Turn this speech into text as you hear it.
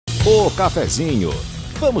O Cafezinho.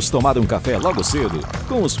 Vamos tomar um café logo cedo,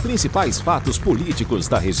 com os principais fatos políticos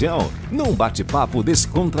da região, num bate-papo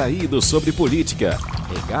descontraído sobre política,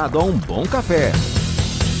 regado a um bom café.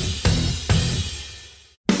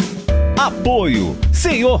 Apoio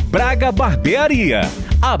Senhor Braga Barbearia,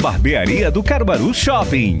 a barbearia do Caruaru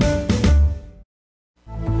Shopping.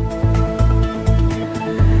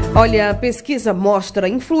 Olha, a pesquisa mostra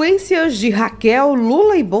influências de Raquel,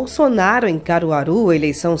 Lula e Bolsonaro em Caruaru. A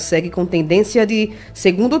eleição segue com tendência de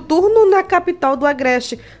segundo turno na capital do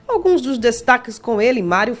Agreste. Alguns dos destaques com ele,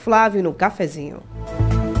 Mário Flávio, no Cafezinho.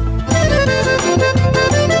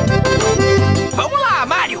 Vamos lá,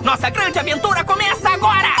 Mário! Nossa grande aventura começa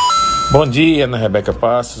agora! Bom dia, Ana Rebeca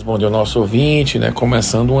Passos, bom dia ao nosso ouvinte,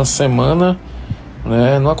 começando uma semana,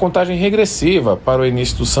 numa contagem regressiva para o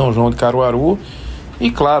início do São João de Caruaru. E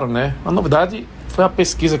claro, a novidade foi a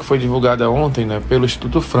pesquisa que foi divulgada ontem, pelo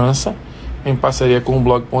Instituto França, em parceria com o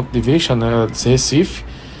blog Ponto de Vista, de Recife.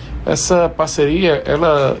 Essa parceria,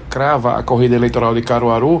 ela crava a corrida eleitoral de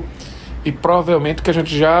Caruaru e provavelmente que a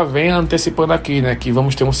gente já vem antecipando aqui, que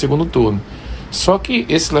vamos ter um segundo turno. Só que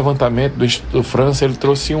esse levantamento do Instituto França, ele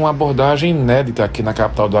trouxe uma abordagem inédita aqui na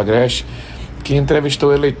capital do Agreste, que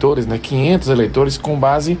entrevistou eleitores, 500 eleitores, com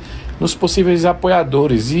base nos possíveis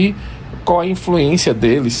apoiadores e qual a influência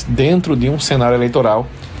deles dentro de um cenário eleitoral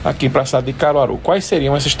aqui para a cidade de Caruaru. Quais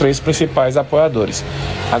seriam esses três principais apoiadores?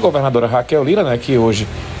 A governadora Raquel Lira, que hoje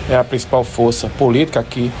é a principal força política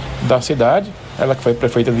aqui da cidade, ela que foi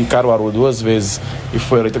prefeita de Caruaru 2 vezes e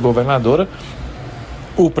foi eleita governadora.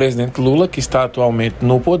 O presidente Lula, que está atualmente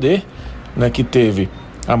no poder, que teve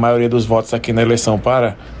a maioria dos votos aqui na eleição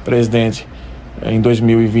para presidente em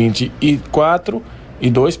 2024,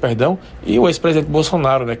 e o ex-presidente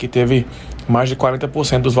Bolsonaro, que teve mais de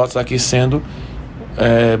 40% dos votos aqui sendo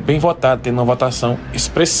bem votado, tendo uma votação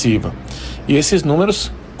expressiva. E esses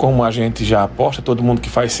números, como a gente já aposta, todo mundo que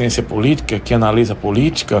faz ciência política, que analisa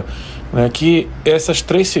política, que essas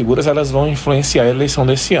três figuras elas vão influenciar a eleição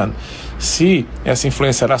desse ano. Se essa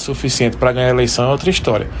influência será suficiente para ganhar a eleição é outra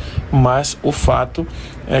história, mas o fato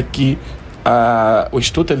é que o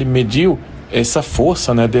Instituto ele mediu essa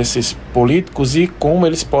força desses políticos e como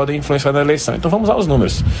eles podem influenciar na eleição. Então vamos aos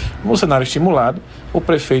números. No cenário estimulado, o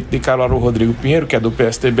prefeito de Caruaru, Rodrigo Pinheiro, que é do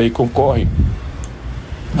PSDB e concorre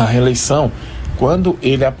à reeleição, quando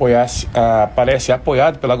ele aparece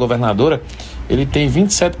apoiado pela governadora, ele tem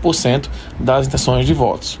 27% das intenções de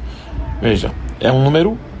votos. Veja, é um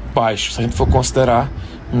número baixo, se a gente for considerar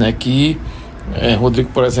que Rodrigo,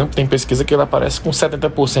 por exemplo, tem pesquisa que ele aparece com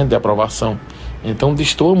 70% de aprovação. Então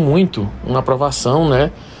destoa muito uma aprovação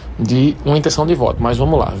de uma intenção de voto. Mas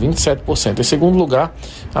vamos lá, 27%. Em segundo lugar,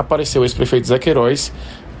 apareceu o ex-prefeito Zé Queiroz,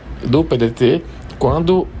 do PDT,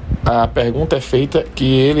 quando a pergunta é feita que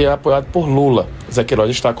ele é apoiado por Lula. Zé Queiroz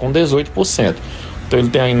está com 18%. Então ele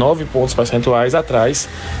tem aí 9 pontos percentuais atrás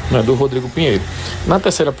do Rodrigo Pinheiro. Na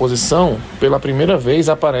terceira posição, pela primeira vez,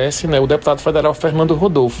 aparece o deputado federal Fernando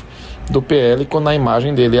Rodolfo, do PL, quando a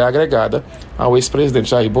imagem dele é agregada ao ex-presidente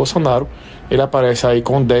Jair Bolsonaro. Ele aparece aí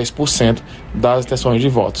com 10% das intenções de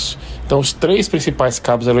votos. Então, os três principais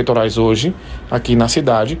cabos eleitorais hoje, aqui na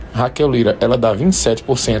cidade, Raquel Lira, ela dá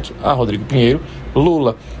 27% a Rodrigo Pinheiro,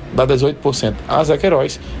 Lula dá 18% a Zé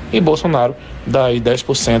Queiroz e Bolsonaro dá aí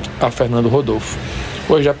 10% a Fernando Rodolfo.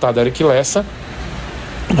 O deputado Eric Lessa,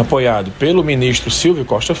 apoiado pelo ministro Silvio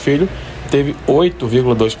Costa Filho, teve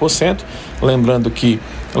 8,2%, lembrando que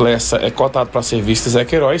Lessa é cotado para ser vice de Zé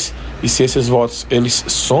Queiroz, e se esses votos eles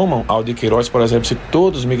somam ao de Queiroz, por exemplo, se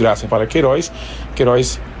todos migrassem para Queiroz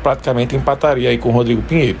praticamente empataria aí com Rodrigo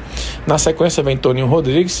Pinheiro. Na sequência vem Toninho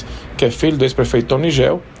Rodrigues, que é filho do ex-prefeito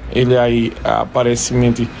Tonigel, ele aí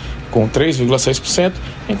aparentemente com 3,6%,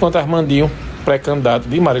 enquanto Armandinho, pré-candidato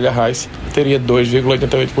de Marília Reis, teria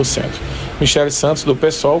 2,88%. Michele Santos, do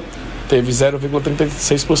PSOL, teve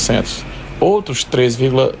 0,36%. Outros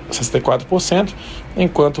 3,64%,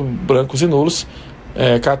 enquanto brancos e nulos,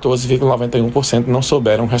 14,91% não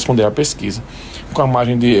souberam responder à pesquisa. Com a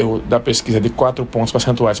margem de erro da pesquisa de 4 pontos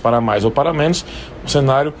percentuais para mais ou para menos, o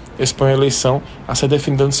cenário expõe a eleição a ser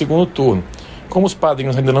definida no segundo turno. Como os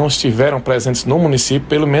padrinhos ainda não estiveram presentes no município,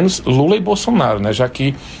 pelo menos Lula e Bolsonaro, já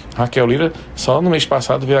que Raquel Lira só no mês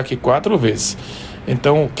passado veio aqui 4 vezes.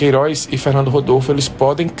 Então, Queiroz e Fernando Rodolfo, eles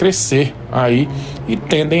podem crescer aí e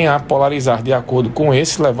tendem a polarizar, de acordo com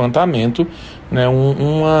esse levantamento,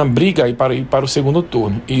 uma briga aí para ir para o segundo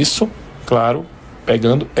turno. Isso, claro,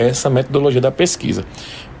 pegando essa metodologia da pesquisa.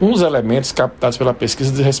 Um dos elementos captados pela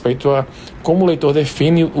pesquisa diz respeito a como o leitor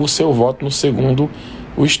define o seu voto no segundo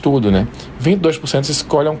o estudo, 22%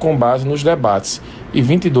 escolhem com base nos debates e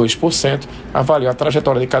 22% avaliam a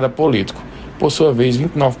trajetória de cada político. Por sua vez,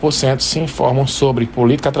 29% se informam sobre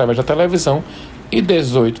política através da televisão e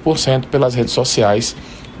 18% pelas redes sociais,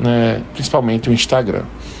 né, principalmente o Instagram.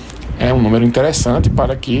 É um número interessante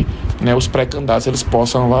para que, né, os pré-candidatos eles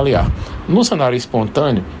possam avaliar. No cenário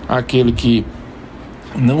espontâneo, aquele que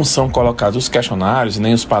não são colocados os questionários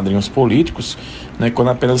nem os padrinhos políticos, né, quando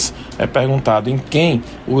apenas é perguntado em quem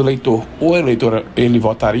o eleitor ou a eleitora ele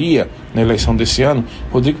votaria na eleição desse ano,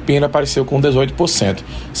 Rodrigo Pinheiro apareceu com 18%,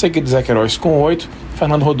 seguido de Zé Queiroz com 8%,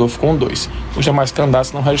 Fernando Rodolfo com 2%. Os demais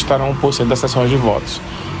candidatos não registraram 1% das sessões de votos,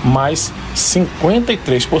 mas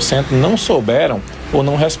 53% não souberam ou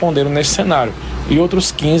não responderam nesse cenário, e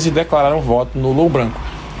outros 15% declararam voto nulo ou branco.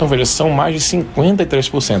 Então, veja, são mais de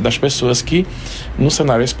 53% das pessoas que, no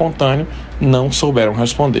cenário espontâneo, não souberam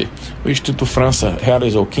responder. O Instituto França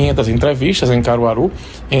realizou 500 entrevistas em Caruaru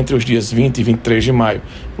entre os dias 20 e 23 de maio.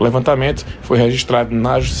 O levantamento foi registrado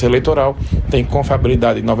na Justiça Eleitoral, tem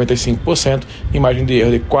confiabilidade de 95% e margem de erro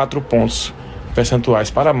de 4 pontos percentuais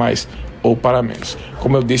para mais ou para menos.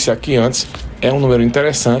 Como eu disse aqui antes, é um número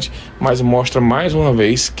interessante, mas mostra mais uma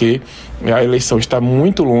vez que a eleição está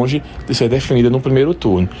muito longe de ser definida no primeiro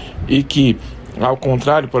turno e que, ao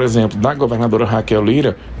contrário, por exemplo, da governadora Raquel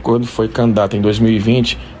Lira, quando foi candidata em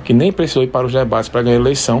 2020, que nem precisou ir para os debates para ganhar a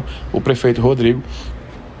eleição, o prefeito Rodrigo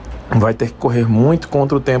vai ter que correr muito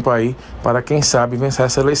contra o tempo aí para, quem sabe, vencer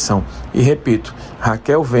essa eleição. E repito,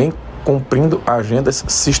 Raquel vem cumprindo agendas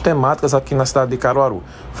sistemáticas aqui na cidade de Caruaru.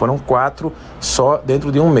 Foram 4 só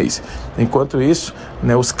dentro de um mês. Enquanto isso,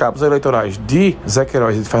 né, os cabos eleitorais de Zé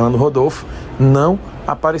Queiroz e de Fernando Rodolfo não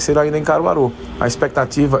apareceram ainda em Caruaru. A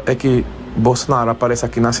expectativa é que Bolsonaro apareça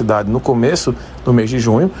aqui na cidade no começo do mês de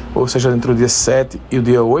junho, ou seja, entre o dia 7 e o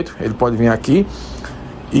dia 8, ele pode vir aqui.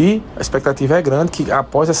 E a expectativa é grande que,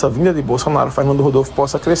 após essa vinda de Bolsonaro, Fernando Rodolfo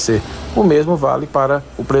possa crescer. O mesmo vale para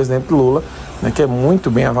o presidente Lula, né, que é muito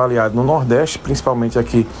bem avaliado no Nordeste, principalmente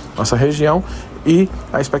aqui nossa região, e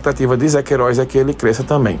a expectativa de Zé Queiroz é que ele cresça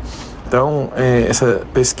também. Então, essa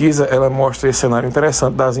pesquisa ela mostra esse cenário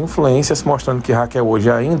interessante das influências, mostrando que Raquel hoje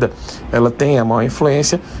ainda ela tem a maior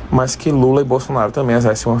influência, mas que Lula e Bolsonaro também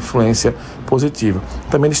exercem uma influência positiva.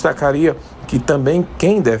 Também destacaria que também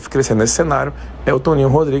quem deve crescer nesse cenário é o Toninho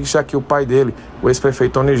Rodrigues, já que o pai dele, o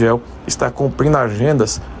ex-prefeito Tonigel, está cumprindo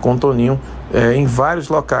agendas com o Toninho em vários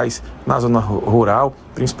locais, na zona rural,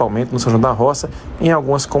 principalmente no São João da Roça, e em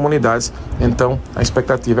algumas comunidades. Então, a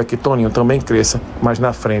expectativa é que Toninho também cresça mais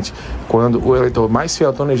na frente, quando o eleitor mais fiel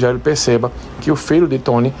ao Tonigel perceba que o filho de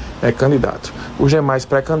Tony é candidato. Os demais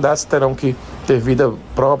pré-candidatos terão que ter vida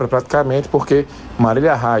própria praticamente, porque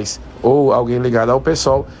Marília Reis ou alguém ligado ao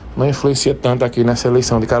PSOL não influencia tanto aqui nessa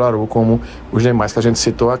eleição de Caruaru como os demais que a gente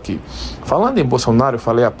citou aqui. Falando em Bolsonaro, eu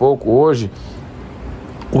falei há pouco, hoje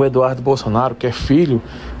o Eduardo Bolsonaro, que é filho,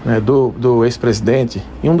 né, do ex-presidente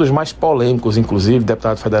e um dos mais polêmicos, inclusive,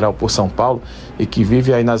 deputado federal por São Paulo, e que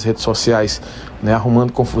vive aí nas redes sociais, né,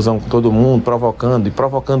 arrumando confusão com todo mundo,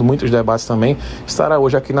 provocando muitos debates também, estará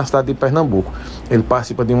hoje aqui na cidade de Pernambuco. Ele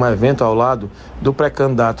participa de um evento ao lado do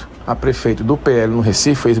pré-candidato a prefeito do PL no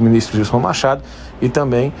Recife, ex-ministro Gilson Machado, e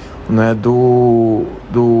também, né, do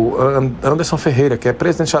Anderson Ferreira, que é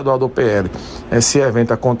presidente estadual do PL. Esse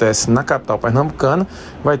evento acontece na capital pernambucana,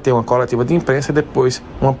 vai ter uma coletiva de imprensa e depois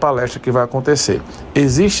uma palestra que vai acontecer.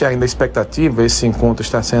 Existe ainda a expectativa, esse encontro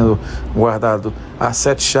está sendo guardado a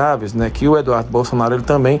 7 chaves, né, que o Eduardo Bolsonaro ele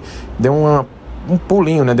também deu um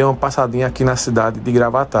pulinho, né, deu uma passadinha aqui na cidade de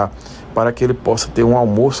Gravatá, para que ele possa ter um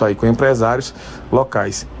almoço aí com empresários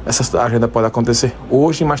locais. Essa agenda pode acontecer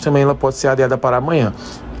hoje, mas também ela pode ser adiada para amanhã.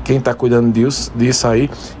 Quem está cuidando disso aí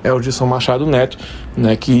é o Gilson Machado Neto,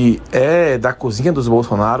 né, que é da cozinha dos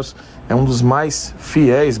Bolsonaros, é um dos mais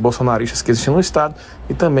fiéis bolsonaristas que existem no estado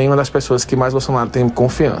e também uma das pessoas que mais Bolsonaro tem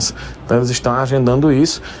confiança. Então eles estão agendando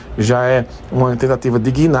isso, já é uma tentativa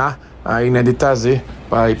de guinar, aí, né, de trazer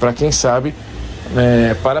para quem sabe,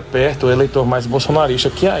 para perto o eleitor mais bolsonarista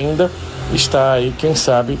que ainda está aí, quem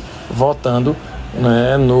sabe, votando,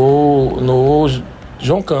 né, no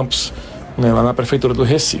João Campos, né, lá na Prefeitura do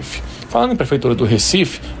Recife. Falando em Prefeitura do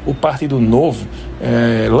Recife, o Partido Novo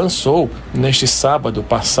lançou neste sábado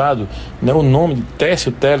passado, né, o nome de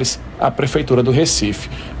Técio Teles à Prefeitura do Recife.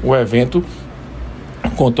 O evento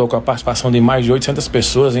contou com a participação de mais de 800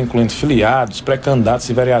 pessoas, incluindo filiados, pré-candidatos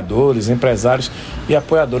e vereadores, empresários e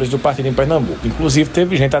apoiadores do partido em Pernambuco. Inclusive,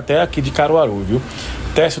 teve gente até aqui de Caruaru, viu?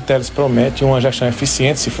 Técio Teles promete uma gestão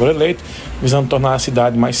eficiente, se for eleito, visando tornar a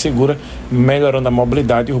cidade mais segura, melhorando a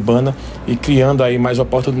mobilidade urbana e criando aí mais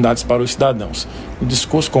oportunidades para os cidadãos. No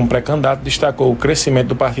discurso como pré-candidato, destacou o crescimento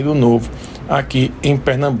do Partido Novo aqui em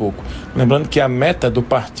Pernambuco. Lembrando que a meta do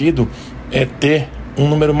partido é ter um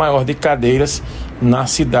número maior de cadeiras na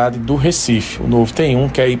cidade do Recife. O Novo tem um,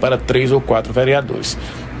 quer ir para 3 ou 4 vereadores.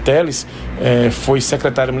 Teles foi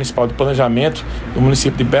secretário municipal de planejamento do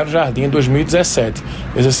município de Belo Jardim em 2017.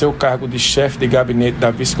 Exerceu o cargo de chefe de gabinete da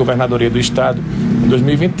vice-governadoria do estado em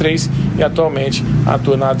 2023 e atualmente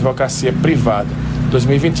atua na advocacia privada. Em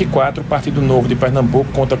 2024, o Partido Novo de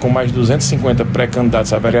Pernambuco conta com mais de 250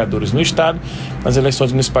 pré-candidatos a vereadores no estado. Nas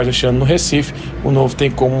eleições municipais deste ano no Recife, o Novo tem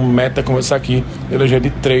como meta, como isso aqui, eleger de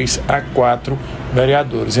 3 a 4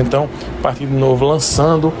 vereadores. Então, o Partido Novo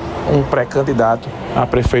lançando um pré-candidato a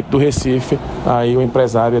prefeito do Recife, aí o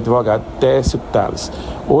empresário e advogado Técio Tales.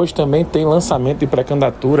 Hoje também tem lançamento de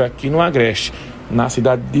pré-candidatura aqui no Agreste, na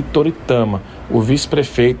cidade de Toritama. O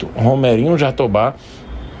vice-prefeito Romerinho Jatobá,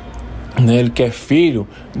 né, ele que é filho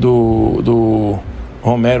do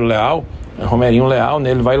Romerinho Leal,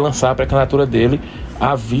 né, ele vai lançar a pré-candidatura dele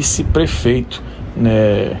a vice-prefeito,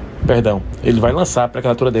 né, ele vai lançar a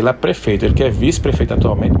pré-candidatura dele a prefeito. Ele que é vice-prefeito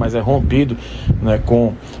atualmente, mas é rompido, né,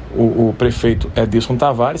 com o prefeito Edilson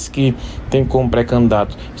Tavares, que tem como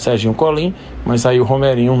pré-candidato Serginho Colim, mas aí o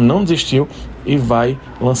Romerinho não desistiu e vai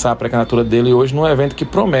lançar a pré-candidatura dele hoje num evento que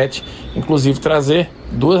promete, inclusive, trazer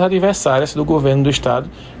 2 adversárias do governo do estado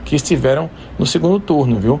que estiveram no segundo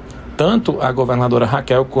turno, viu? Tanto a governadora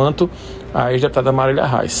Raquel quanto a ex-deputada Marília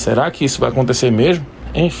Reis. Será que isso vai acontecer mesmo?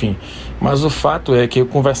 Enfim, mas o fato é que eu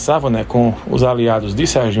conversava, né, com os aliados de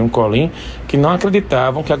Serginho Colim, que não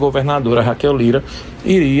acreditavam que a governadora Raquel Lira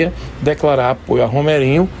iria declarar apoio a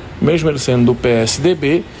Romerinho, mesmo ele sendo do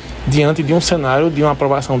PSDB, diante de um cenário de uma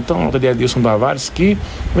aprovação tão alta de Edilson Tavares, que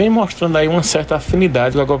vem mostrando aí uma certa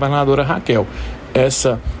afinidade com a governadora Raquel.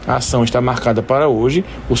 Essa ação está marcada para hoje.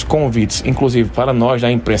 Os convites, inclusive para nós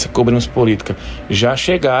da imprensa que cobrimos política, já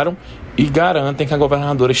chegaram e garantem que a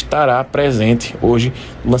governadora estará presente hoje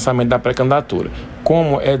no lançamento da pré-candidatura.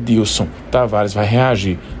 Como Edilson Tavares vai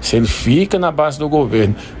reagir, se ele fica na base do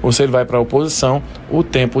governo ou se ele vai para a oposição, o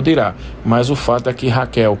tempo dirá. Mas o fato é que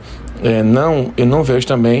Raquel, eu não vejo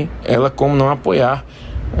também ela como não apoiar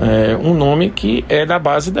um nome que é da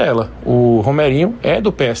base dela. O Romerinho é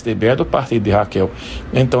do PSDB, é do partido de Raquel,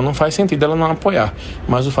 então não faz sentido ela não apoiar.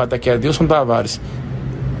 Mas o fato é que Edilson Tavares,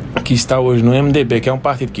 que está hoje no MDB, que é um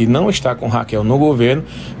partido que não está com Raquel no governo,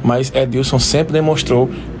 mas Edilson sempre demonstrou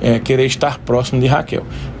querer estar próximo de Raquel.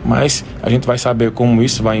 Mas a gente vai saber como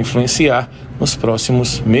isso vai influenciar nos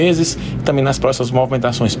próximos meses e também nas próximas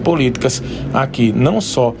movimentações políticas aqui, não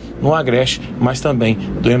só no Agreste, mas também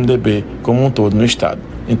do MDB como um todo no estado.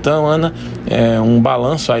 Então, Ana, um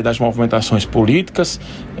balanço aí das movimentações políticas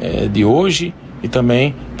de hoje e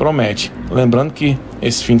também promete. Lembrando que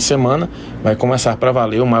esse fim de semana vai começar para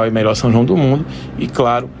valer o maior e melhor São João do mundo e,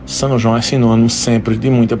 claro, São João é sinônimo sempre de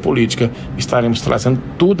muita política. Estaremos trazendo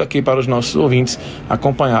tudo aqui para os nossos ouvintes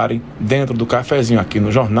acompanharem dentro do Cafezinho aqui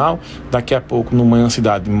no Jornal. Daqui a pouco, no Manhã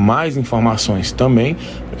Cidade, mais informações também,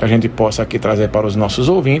 para que a gente possa aqui trazer para os nossos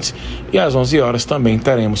ouvintes. E às 11 horas também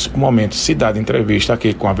teremos o Momento Cidade Entrevista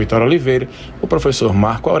aqui com a Vitória Oliveira, o professor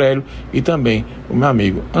Marco Aurélio e também o meu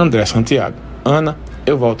amigo André Santiago. Ana,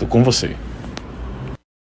 eu volto com você.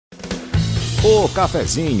 O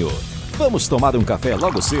Cafezinho. Vamos tomar um café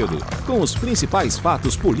logo cedo com os principais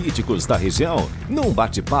fatos políticos da região, num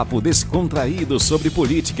bate-papo descontraído sobre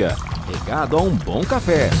política, regado a um bom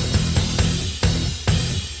café.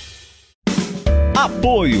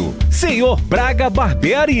 Apoio Senhor Braga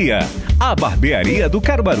Barbearia, a barbearia do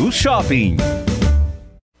Caruaru Shopping.